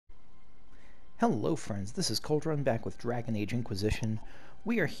Hello friends, this is Coldrun back with Dragon Age Inquisition.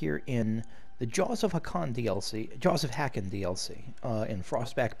 We are here in the Jaws of Hakkon DLC, Jaws of Hakkon DLC, in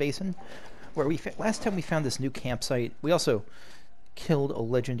Frostback Basin, where last time we found this new campsite. We also killed a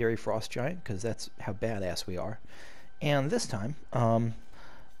legendary frost giant, because that's how badass we are. And this time,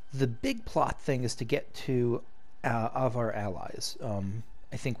 the big plot thing is to get to Avar allies.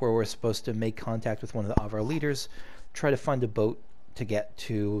 I think where we're supposed to make contact with one of the Avar leaders, try to find a boat to get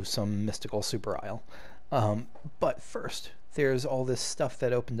to some mystical super isle. But first, there's all this stuff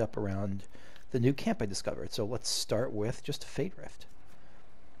that opened up around the new camp I discovered. So let's start with just a Fade Rift.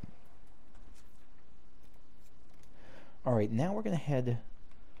 Alright, now we're going to head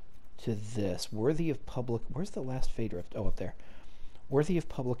to this. Worthy of public... Where's the last Fade Rift? Oh, up there. Worthy of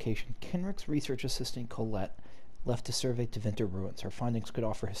publication. Kenrick's research assistant Colette left to survey Tevinter ruins. Her findings could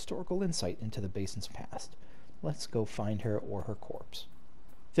offer historical insight into the basin's past. Let's go find her or her corpse.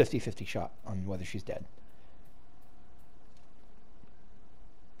 50-50 shot on whether she's dead.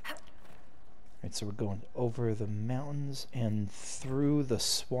 Alright, so we're going over the mountains and through the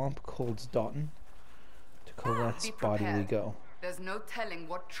swamp called Daughton. To Colette's body we go. There's no telling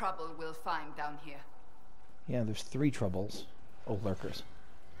what trouble we'll find down here. Yeah, there's 3 troubles. Oh, lurkers.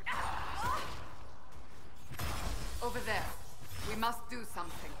 Over there. We must do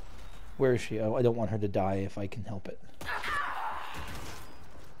something. Where is she? Oh, I don't want her to die if I can help it.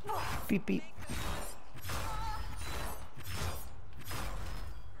 Beep, beep.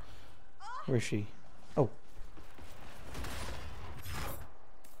 Where is she? Oh.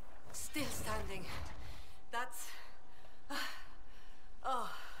 Still standing. That's...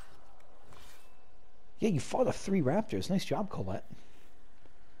 oh. Yeah, you fought off 3 raptors. Nice job, Colette.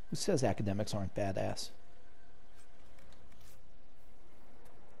 Who says academics aren't badass?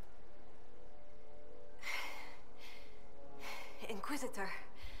 Inquisitor.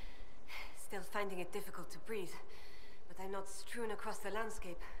 Still finding it difficult to breathe, but I'm not strewn across the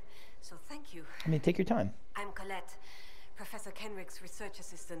landscape, so thank you. I mean, take your time. I'm Colette, Professor Kenrick's research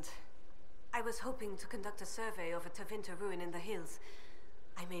assistant. I was hoping to conduct a survey of a Tevinter ruin in the hills.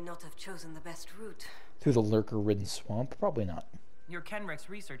 I may not have chosen the best route. Through the lurker-ridden swamp? Probably not. You're Kenrick's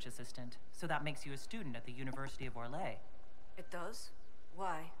research assistant, so that makes you a student at the University of Orlais. It does?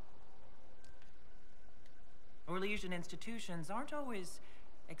 Why? Orlesian institutions aren't always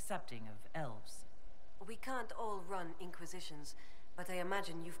accepting of elves. We can't all run inquisitions, but I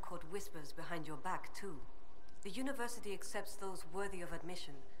imagine you've caught whispers behind your back, too. The university accepts those worthy of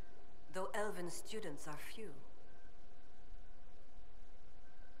admission, though elven students are few.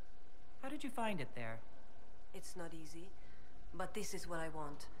 How did you find it there? It's not easy, but this is what I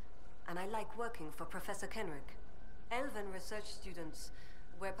want. And I like working for Professor Kenrick. Elven research students,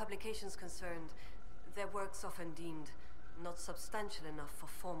 where publication's concerned, their work's often deemed not substantial enough for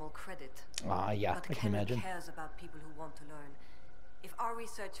formal credit. Ah, yeah, but I can imagine. Kenrick cares about people who want to learn. If our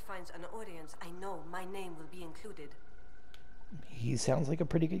research finds an audience, I know my name will be included. He sounds like a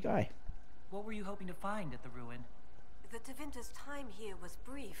pretty good guy. What were you hoping to find at the ruin? The Tevinter's time here was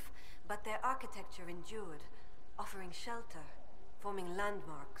brief, but their architecture endured, offering shelter, forming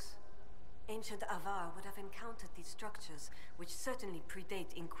landmarks. Ancient Avar would have encountered these structures, which certainly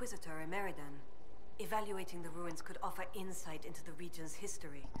predate Inquisitor Emeridan. Evaluating the ruins could offer insight into the region's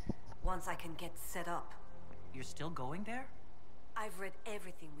history, once I can get set up. You're still going there? I've read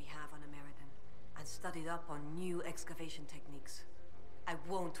everything we have on Emeridan, and studied up on new excavation techniques. I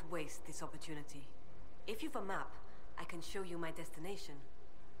won't waste this opportunity. If you've a map, I can show you my destination,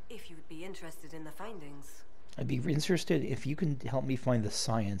 if you'd be interested in the findings. I'd be interested if you can help me find the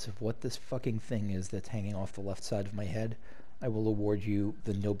science of what this fucking thing is that's hanging off the left side of my head. I will award you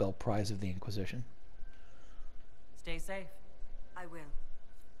the Nobel Prize of the Inquisition. Stay safe. I will.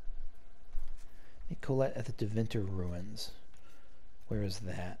 Meet Colette at the Tevinter ruins. Where is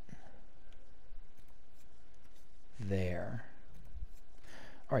that? There.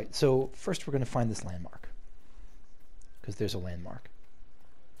 Alright, so first we're going to find this landmark. Because there's a landmark.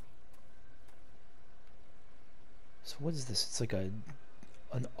 So what is this? It's like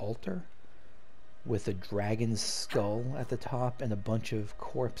an altar with a dragon's skull at the top and a bunch of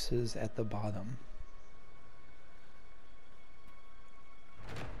corpses at the bottom.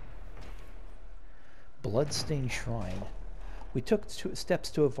 Bloodstained shrine. We took steps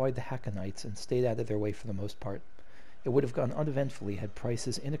to avoid the Hakkonites and stayed out of their way for the most part. It would have gone uneventfully had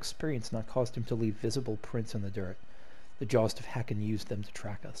Price's inexperience not caused him to leave visible prints in the dirt. The Jaws of Hakkon used them to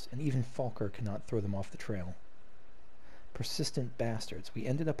track us, and even Falker cannot throw them off the trail. Persistent bastards. We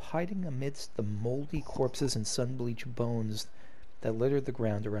ended up hiding amidst the moldy corpses and sun-bleached bones that littered the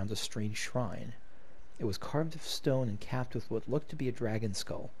ground around a strange shrine. It was carved of stone and capped with what looked to be a dragon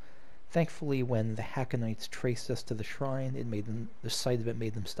skull. Thankfully, when the Hakkonites traced us to the shrine, the sight of it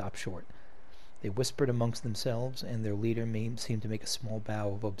made them stop short. They whispered amongst themselves, and their leader seemed to make a small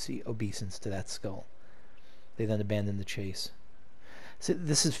bow of obeisance to that skull. They then abandoned the chase. So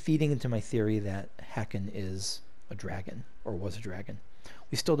this is feeding into my theory that Hakkon is a dragon, or was a dragon.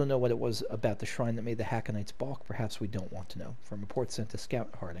 We still don't know what it was about the shrine that made the Hakkonites balk. Perhaps we don't want to know. From reports sent to Scout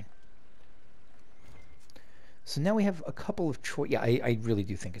Harding. So now we have a couple of choices. Yeah, I really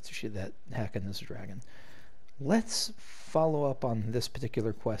do think it's that Hakkon is a dragon. Let's follow up on this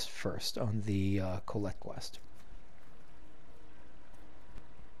particular quest first, on the Colette quest.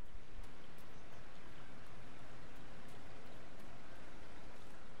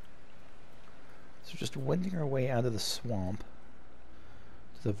 So just wending our way out of the swamp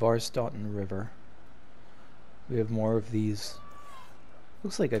to the Varstaten River. We have more of these.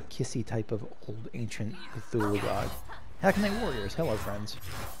 Looks like a kissy type of old ancient Cthulhu god. Hackney warriors, hello friends.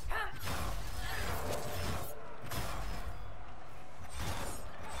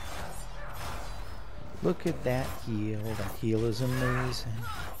 Look at that heal. That heal is amazing.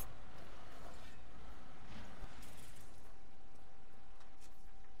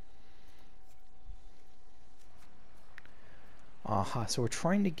 Aha, so we're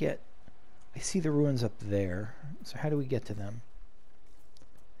trying to get... I see the ruins up there. So how do we get to them?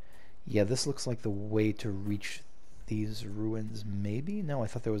 Yeah, this looks like the way to reach these ruins, maybe? No, I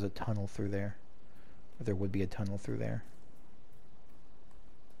thought there was a tunnel through there. Or there would be a tunnel through there.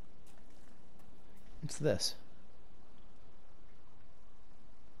 What's this?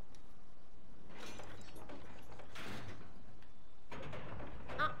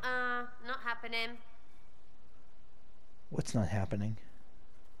 Not happening. What's not happening?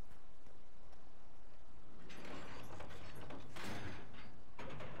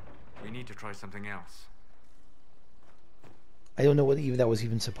 We need to try something else. I don't know what that was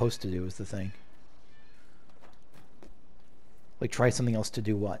even supposed to do, is the thing. Like, try something else to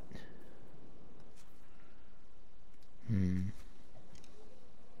do what?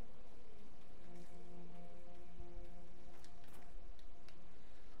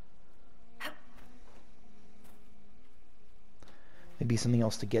 Maybe something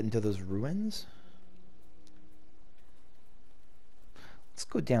else to get into those ruins? Let's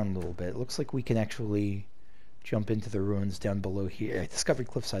go down a little bit. It looks like we can actually jump into the ruins down below here. Discovered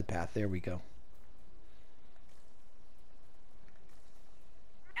Cliffside Path. There we go.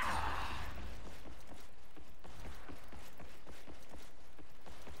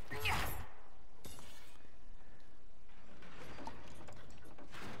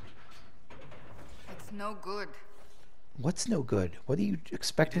 It's no good. What's no good? What are you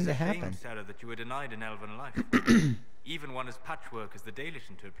expecting to happen? It is a shame, Sarah, that you were denied an elven life. Even one as patchwork as the Dalish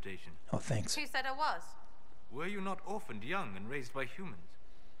interpretation. Oh, thanks. Who said I was? Were you not orphaned young and raised by humans?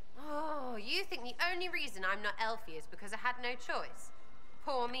 Oh, you think the only reason I'm not elfy is because I had no choice?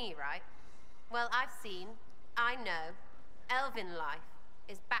 Poor me, right? Well, I've seen, I know, elven life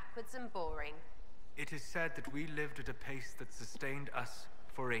is backwards and boring. It is said that we lived at a pace that sustained us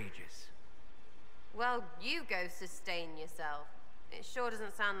for ages. Well, you go sustain yourself. It sure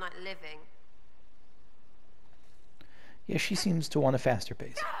doesn't sound like living. Yeah, she seems to want a faster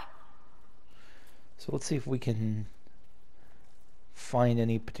pace. So let's see if we can find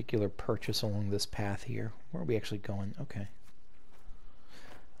any particular purchase along this path here. Where are we actually going? Okay.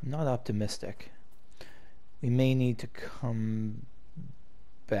 I'm not optimistic. We may need to come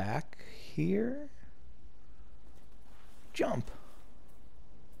back here. Jump.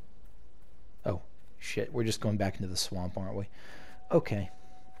 Oh, shit. We're just going back into the swamp, aren't we? Okay.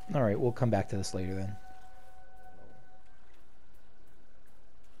 Alright, we'll come back to this later then.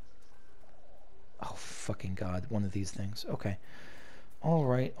 Oh, fucking God. One of these things. Okay.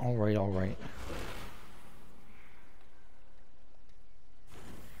 Alright, alright, alright.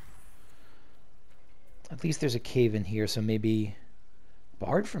 At least there's a cave in here, so maybe...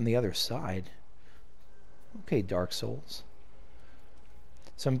 Barred from the other side. Okay, Dark Souls.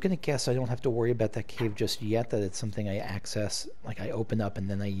 So I'm gonna guess I don't have to worry about that cave just yet, that it's something I access, like I open up and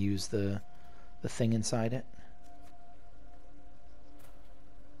then I use the thing inside it.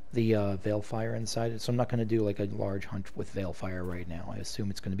 The Veilfire inside it. So I'm not gonna do like a large hunt with Veilfire right now. I assume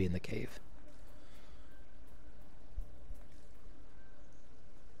it's gonna be in the cave.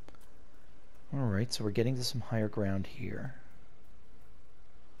 Alright, so we're getting to some higher ground here.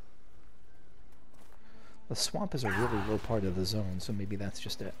 The swamp is a really low part of the zone, so maybe that's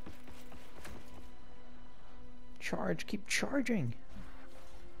just it. Charge, keep charging!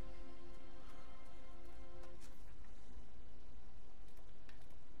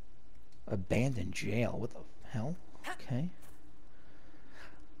 Abandoned jail, what the hell? Okay.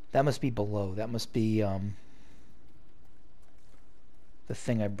 That must be below. That must be the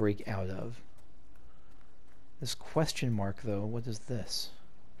thing I break out of. This question mark, though, what is this?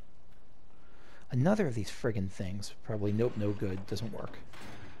 Another of these friggin' things. Probably nope, no good. Doesn't work.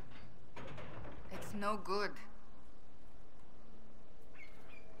 It's no good.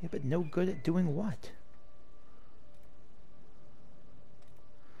 Yeah, but no good at doing what?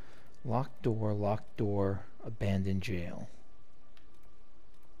 Locked door, abandoned jail.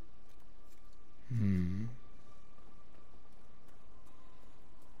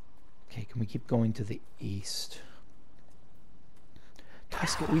 Okay, can we keep going to the east?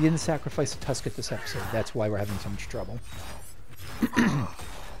 Tusket, we didn't sacrifice a Tusket this episode. That's why we're having so much trouble.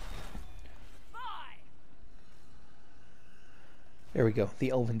 There we go.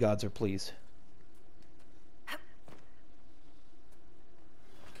 The elven gods are pleased.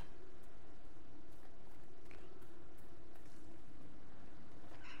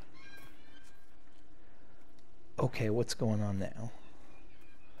 Okay, what's going on now?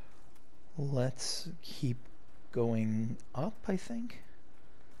 Let's keep going up, I think.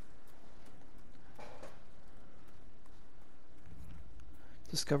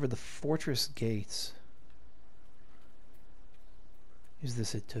 Discover the fortress gates. Is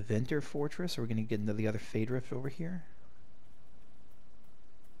this a Teventer fortress? Or are we going to get into the other Fade Rift over here?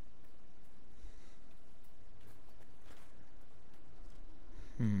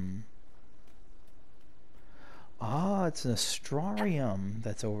 Ah, it's an astrarium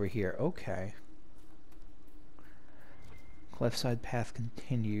that's over here. Okay. Cliffside path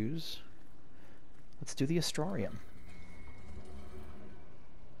continues. Let's do the astrarium.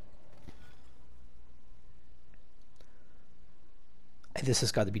 This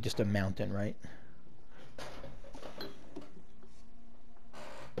has got to be just a mountain, right?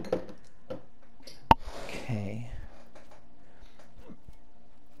 Okay.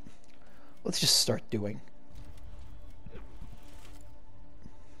 Let's just start doing.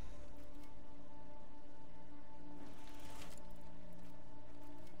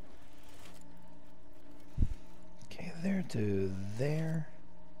 Okay, there to there.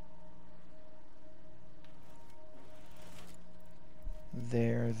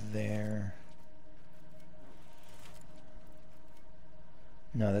 There.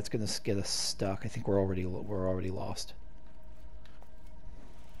 No, that's gonna get us stuck. I think we're already lost.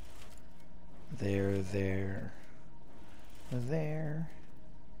 There.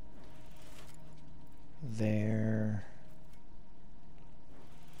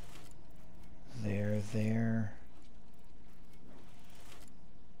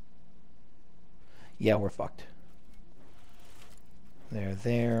 Yeah, we're fucked.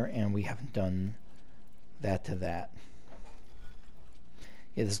 There, and we haven't done that to that.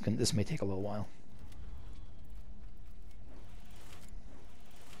 Yeah, this may take a little while.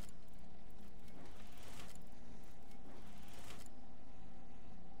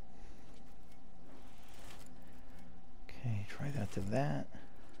 Okay, try that to that.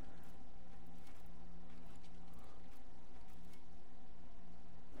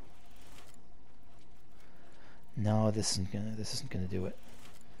 No, this isn't gonna do it.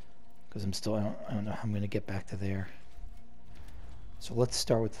 Because I don't know how I'm gonna get back to there. So let's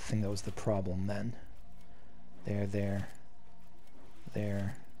start with the thing that was the problem then. There,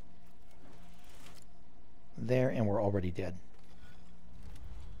 and we're already dead.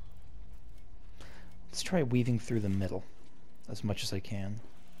 Let's try weaving through the middle as much as I can.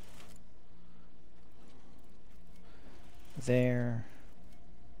 There.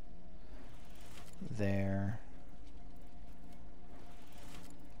 There.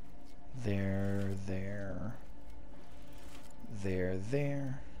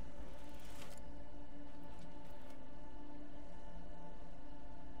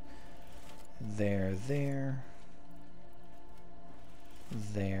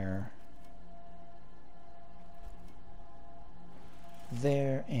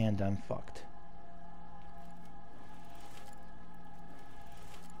 There, and I'm fucked.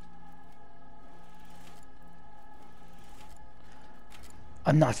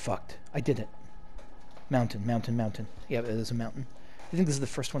 I'm not fucked. I did it. Mountain. Yeah, it is a mountain. I think this is the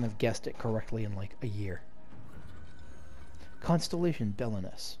first one I've guessed it correctly in like a year. Constellation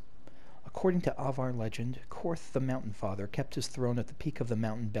Belinus. According to Avar legend, Korth the Mountain Father kept his throne at the peak of the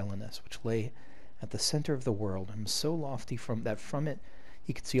mountain Belinus, which lay at the center of the world, and was so lofty that from it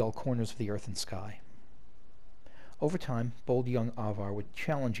he could see all corners of the earth and sky. Over time, bold young Avar would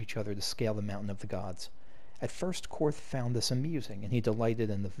challenge each other to scale the mountain of the gods. At first, Korth found this amusing, and he delighted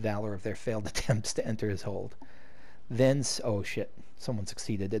in the valor of their failed attempts to enter his hold. Then, oh shit, someone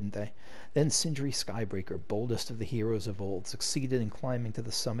succeeded, didn't they? Then Sindri Skybreaker, boldest of the heroes of old, succeeded in climbing to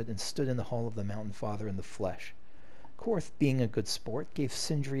the summit and stood in the hall of the Mountain Father in the flesh. Korth, being a good sport, gave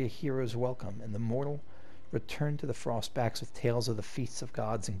Sindri a hero's welcome, and the mortal returned to the Frostbacks with tales of the feasts of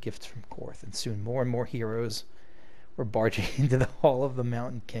gods and gifts from Korth, and soon more and more heroes were barging into the hall of the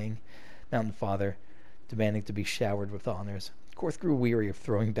Mountain Father, demanding to be showered with honors. Korth grew weary of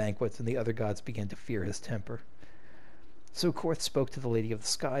throwing banquets, and the other gods began to fear his temper. So Korth spoke to the Lady of the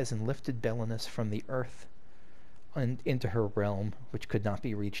Skies and lifted Belinus from the earth and into her realm, which could not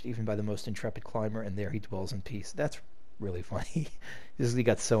be reached even by the most intrepid climber, and there he dwells in peace. That's really funny. He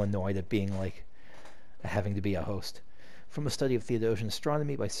got so annoyed at being like, having to be a host. From a study of Theodosian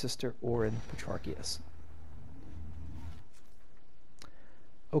astronomy by Sister Orin Petrarchius.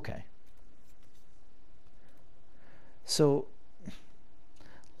 Okay. So,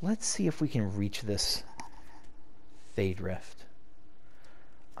 let's see if we can reach this Fade Rift.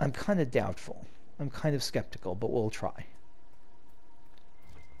 I'm kind of doubtful. I'm kind of skeptical, but we'll try.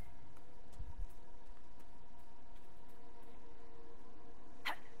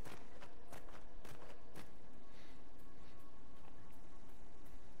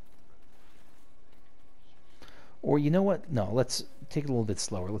 Or you know what? No, let's take it a little bit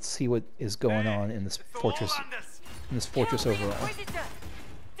slower. Let's see what is going on in this fortress. In this fortress overall.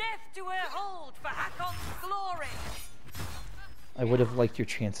 Death to her hold for Hakkon's glory. I would have liked your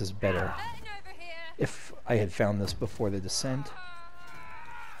chances better if I had found this before the descent,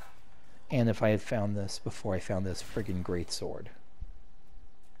 and if I had found this before I found this friggin' great sword.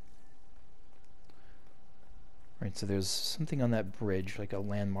 Right, so there's something on that bridge, like a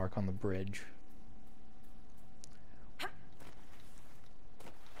landmark on the bridge.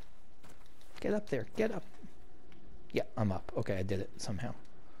 Get up there, get up. Yeah, I'm up. Okay, I did it somehow.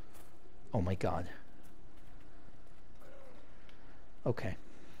 Oh my god. Okay.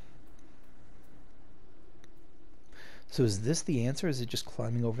 So is this the answer? Is it just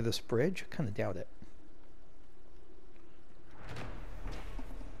climbing over this bridge? I kind of doubt it.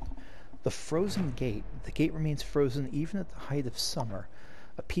 The frozen gate. The gate remains frozen even at the height of summer.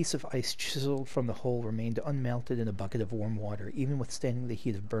 A piece of ice chiseled from the hole remained unmelted in a bucket of warm water, even withstanding the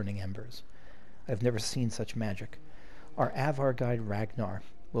heat of burning embers. I have never seen such magic. Our Avar guide Ragnar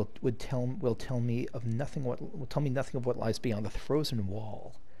will tell me nothing of what lies beyond the frozen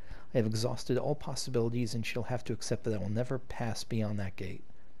wall. I have exhausted all possibilities and shall have to accept that I will never pass beyond that gate.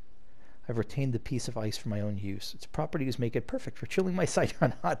 I've retained the piece of ice for my own use. Its properties make it perfect for chilling my sight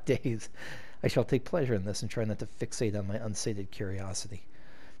on hot days. I shall take pleasure in this and try not to fixate on my unsated curiosity.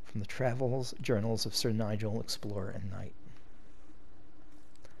 From the travels journals of Sir Nigel, Explorer and Knight.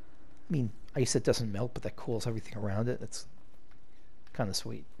 I mean, ice that doesn't melt, but that cools everything around it. That's kind of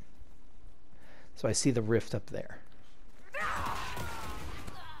sweet. So I see the rift up there.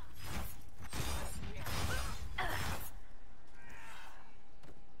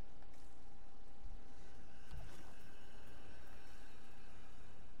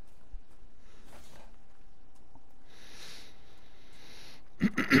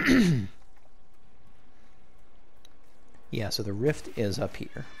 Yeah, so the rift is up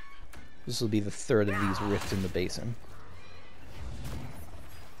here. This will be the third of these rifts in the basin.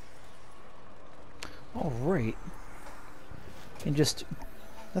 Alright. And just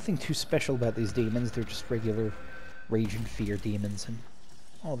nothing too special about these demons. They're just regular rage and fear demons and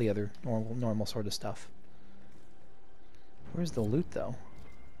all the other normal sort of stuff. Where's the loot, though?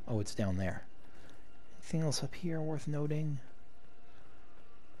 Oh, it's down there. Anything else up here worth noting?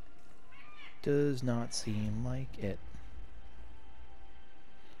 Does not seem like it.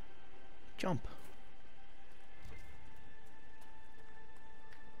 Jump.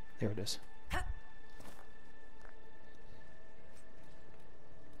 There it is.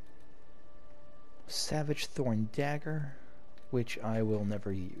 Savage Thorn Dagger, which I will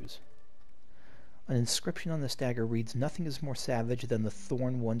never use. An inscription on this dagger reads, "Nothing is more savage than the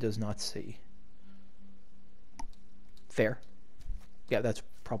thorn one does not see." Fair. Yeah, that's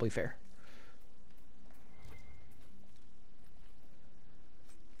probably fair.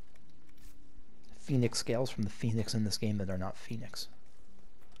 Phoenix scales from the Phoenix in this game that are not Phoenix.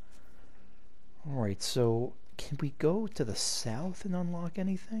 Alright, so can we go to the south and unlock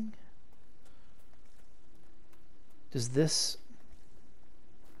anything? Does this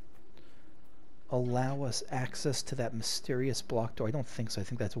allow us access to that mysterious block door? I don't think so. I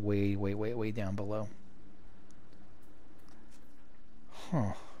think that's way, way, way, way down below.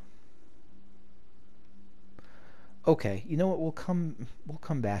 Huh. Okay, you know what? We'll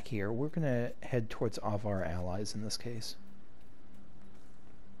come back here. We're gonna head towards Avar allies in this case.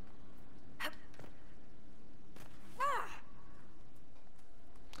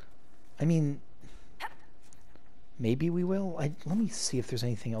 I mean, maybe we will. Let me see if there's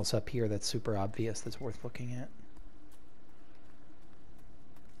anything else up here that's super obvious that's worth looking at.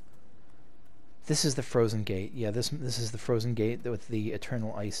 This is the frozen gate. Yeah, this is the frozen gate with the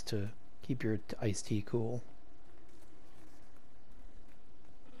eternal ice to keep your iced tea cool.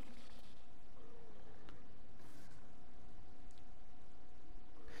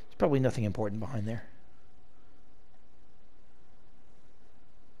 There's probably nothing important behind there.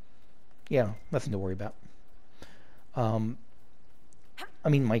 Yeah, nothing to worry about. I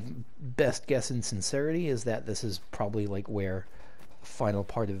mean, my best guess in sincerity is that this is probably like where the final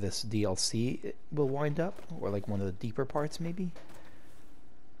part of this DLC will wind up, or like one of the deeper parts maybe.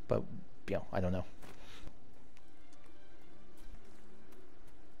 But, you know, I don't know.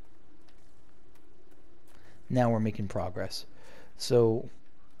 Now we're making progress. So,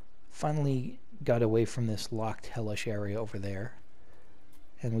 finally got away from this locked hellish area over there.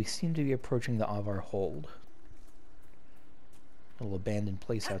 And we seem to be approaching the Avar hold. A little abandoned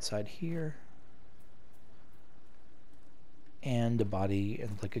place outside here. And a body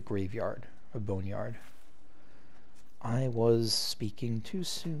in like a graveyard, a boneyard. I was speaking too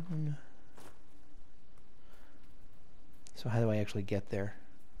soon. So how do I actually get there?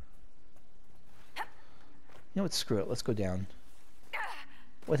 You know what, screw it, let's go down.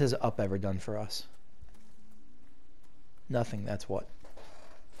 What has up ever done for us? Nothing, that's what.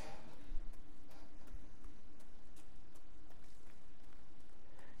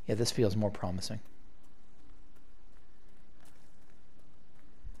 Yeah, this feels more promising.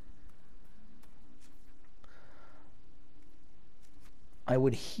 I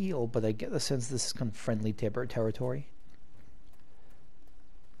would heal, but I get the sense this is kind of friendly territory.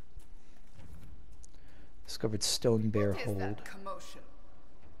 Discovered stone bear What is hold. that commotion?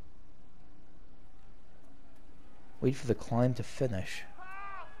 Wait for the climb to finish.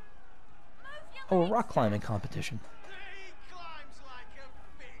 Oh, a rock climbing competition. He climbs like a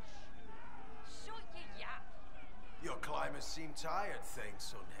fish. Shut your yap. Your climbers seem tired, thane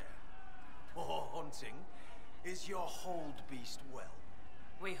Sunhair. Or hunting. Is your hold beast well?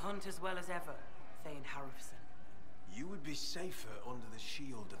 We hunt as well as ever, Thane Harrison. You would be safer under the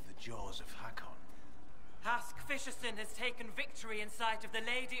shield of the jaws of Hakkon. Hask Fisherson has taken victory in sight of the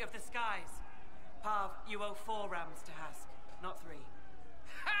Lady of the Skies. Pav, you owe 4 rams to Hask, not 3.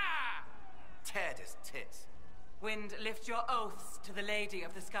 Ha! Tear his tits. Wind, lift your oaths to the Lady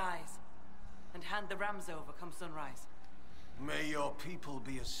of the Skies, and hand the rams over come sunrise. May your people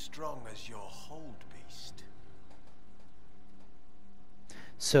be as strong as your hold beast.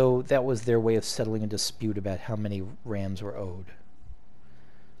 So that was their way of settling a dispute about how many rams were owed.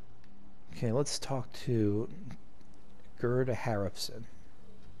 Okay, let's talk to Gerda Harrison.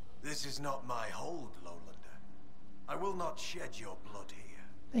 This is not my hold, Lowlander. I will not shed your blood here.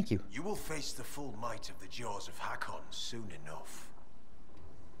 Thank you. You will face the full might of the jaws of Hakkon soon enough.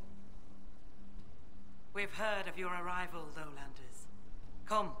 We've heard of your arrival, Lowlanders.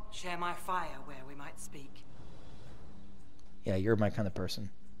 Come, share my fire where we might speak. Yeah, you're my kind of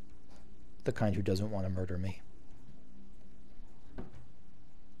person. The kind who doesn't want to murder me.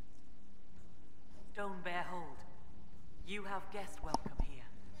 Stone Bear Hold. You have guest welcome here.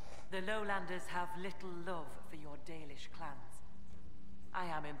 The Lowlanders have little love for your Dalish clans. I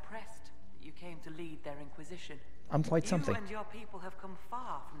am impressed that you came to lead their Inquisition. I'm quite something. You and your people have come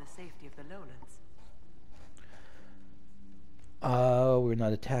far from the safety of the Lowlands. We're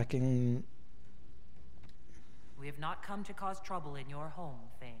not attacking. We have not come to cause trouble in your home,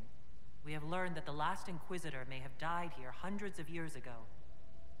 Thane. We have learned that the last Inquisitor may have died here hundreds of years ago.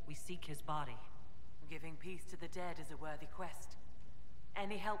 We seek his body. Giving peace to the dead is a worthy quest.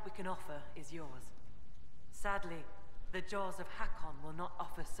 Any help we can offer is yours. Sadly, the jaws of Hakkon will not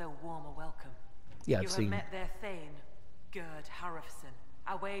offer so warm a welcome. Yeah, you have met their Thane, Gerd Harrison.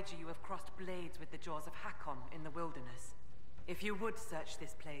 I wager you have crossed blades with the jaws of Hakkon in the wilderness. If you would search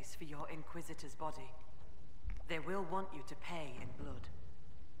this place for your Inquisitor's body, they will want you to pay in blood.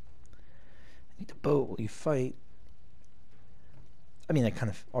 I need a boat while you fight. I mean, I kind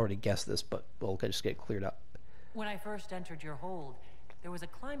of already guessed this, but we'll just get cleared up. When I first entered your hold, there was a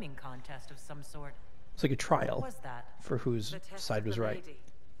climbing contest of some sort. It's like a trial What was that? for whose The test side of was the right. lady.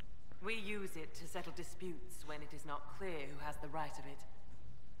 We use it to settle disputes when it is not clear who has the right of it.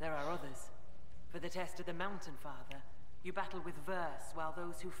 There are others. For the test of the Mountain Father, you battle with verse while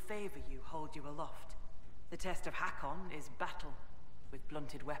those who favor you hold you aloft. The test of Hakkon is battle with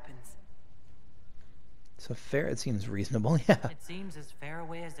blunted weapons. So fair, it seems reasonable, yeah. It seems as fair a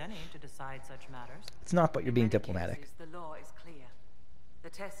way as any to decide such matters. It's not, but you're In being many diplomatic. cases, the law is clear. The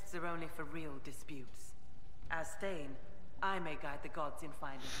tests are only for real disputes. As Thane, I may guide the gods in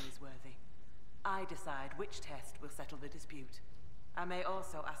finding who is worthy. I decide which test will settle the dispute. I may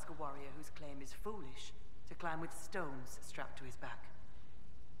also ask a warrior whose claim is foolish to climb with stones strapped to his back.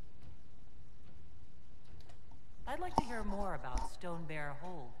 I'd like to hear more about Stonebear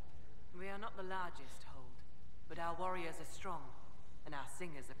Hold. We are not the largest hold, but our warriors are strong, and our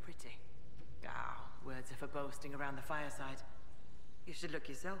singers are pretty. Ah, words are for boasting around the fireside. You should look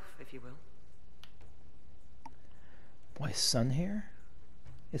yourself, if you will. Why, sun hair?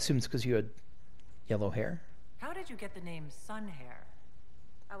 Assumes because you had yellow hair. How did you get the name Sunhair?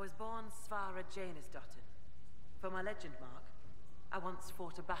 I was born Svarah Janusdottir. For my legend mark, I once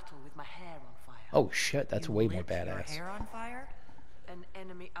fought a battle with my hair on fire. Oh shit, that's You way more lit badass. Your hair on fire? An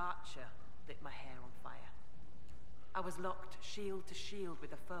enemy archer lit my hair on fire. I was locked shield to shield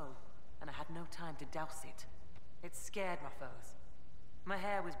with a foe, and I had no time to douse it. It scared my foes. My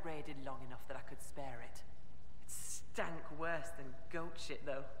hair was braided long enough that I could spare it. It stank worse than goat shit,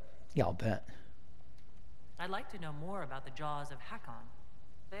 though. Yeah, I'll bet. I'd like to know more about the Jaws of Hakkon.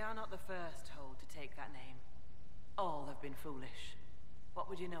 They are not the first hold to take that name. All have been foolish. What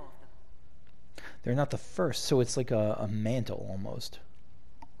would you know of them? They're not the first, so it's like a mantle almost.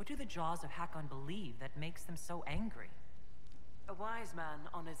 What do the Jaws of Hakkon believe that makes them so angry? A wise man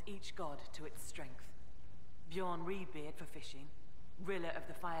honors each god to its strength. Bjorn Reedbeard for fishing, Rilla of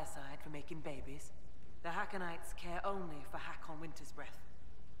the Fireside for making babies. The Hakkonites care only for Hakkon Winter's Breath,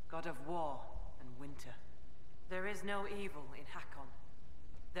 god of war and winter. There is no evil in Hakkon.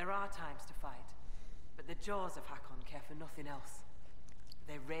 There are times to fight, but the Jaws of Hakkon care for nothing else.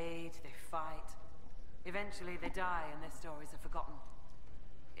 They raid, they fight. Eventually they die and their stories are forgotten.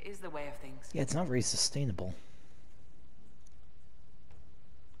 It is the way of things. Yeah, it's not very sustainable.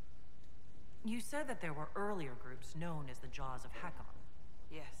 You said that there were earlier groups known as the Jaws of Hakkon.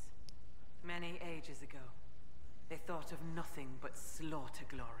 Yes. Many ages ago. They thought of nothing but slaughter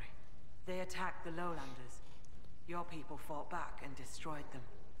glory. They attacked the lowlanders. Your people fought back and destroyed them.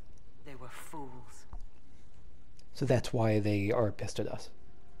 They were fools. So that's why they are pissed at us.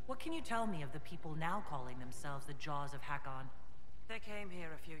 What can you tell me of the people now calling themselves the Jaws of Hakkon? They came here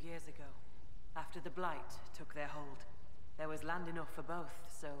a few years ago, after the Blight took their hold. There was land enough for both,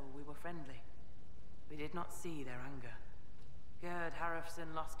 so we were friendly. We did not see their anger. Gerd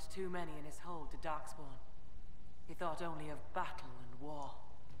Harrofson lost too many in his hold to Darkspawn. He thought only of battle and war.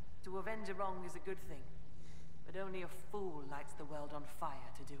 To avenge a wrong is a good thing, but only a fool lights the world on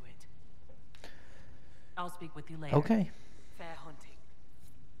fire to do it. I'll speak with you later. Okay. Fair hunting.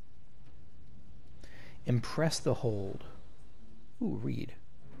 Impress the hold. Ooh, read.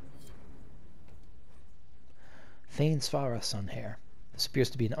 Thane Svarah Sunhair. This appears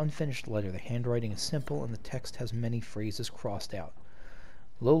to be an unfinished letter. The handwriting is simple and the text has many phrases crossed out.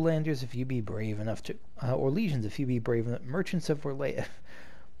 Lowlanders, if you be brave enough to... or legions, if you be brave enough... Merchants of Orlea...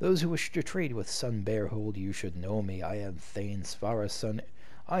 Those who wish to trade with Sunbear Hold, you should know me. I am Thane Svarah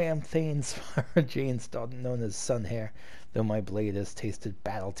Janusdottir, known as Sunhair, though my blade has tasted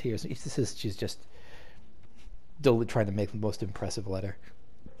battle tears. She's just trying to make the most impressive letter.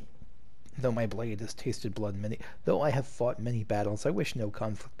 Though my blade has tasted blood many, though I have fought many battles, I wish no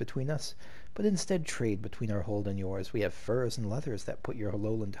conflict between us, but instead trade between our hold and yours. We have furs and leathers that put your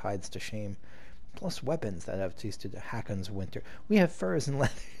lowland hides to shame, plus weapons that have tasted Hakkon's winter. We have furs and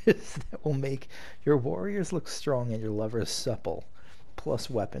leathers that will make your warriors look strong and your lovers supple, plus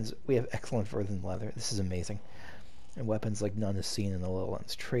weapons. We have excellent furs and leather. This is amazing. And weapons like none is seen in the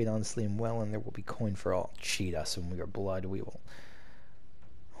lowlands. Trade honestly and well, and there will be coin for all. Cheat us, and we are blood. We will...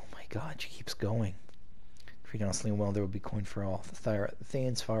 God, she keeps going. Treat honestly and well, there will be coin for all.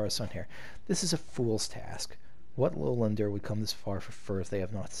 Thane Svarah Sunhair. This is a fool's task. What lowlander would come this far for furs they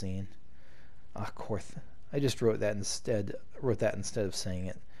have not seen? Ah, Korth. I just wrote that instead of saying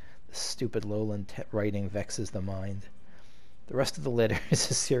it. The stupid lowland writing vexes the mind. The rest of the letter is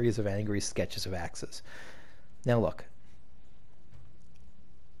a series of angry sketches of axes. Now look.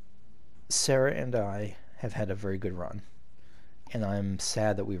 Sarah and I have had a very good run. And I'm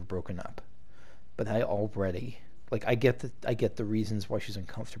sad that we've broken up. But I already... Like, I get the reasons why she's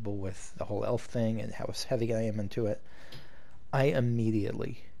uncomfortable with the whole elf thing and how heavy I am into it. I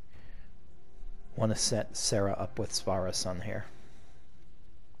immediately want to set Sarah up with Svarah Sunhair.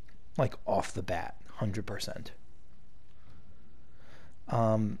 Like, off the bat. 100%.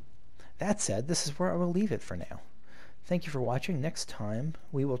 That said, this is where I will leave it for now. Thank you for watching. Next time,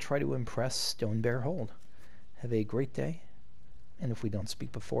 we will try to impress Stonebear Hold. Have a great day. And if we don't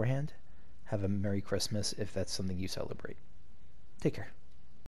speak beforehand, have a Merry Christmas if that's something you celebrate. Take care.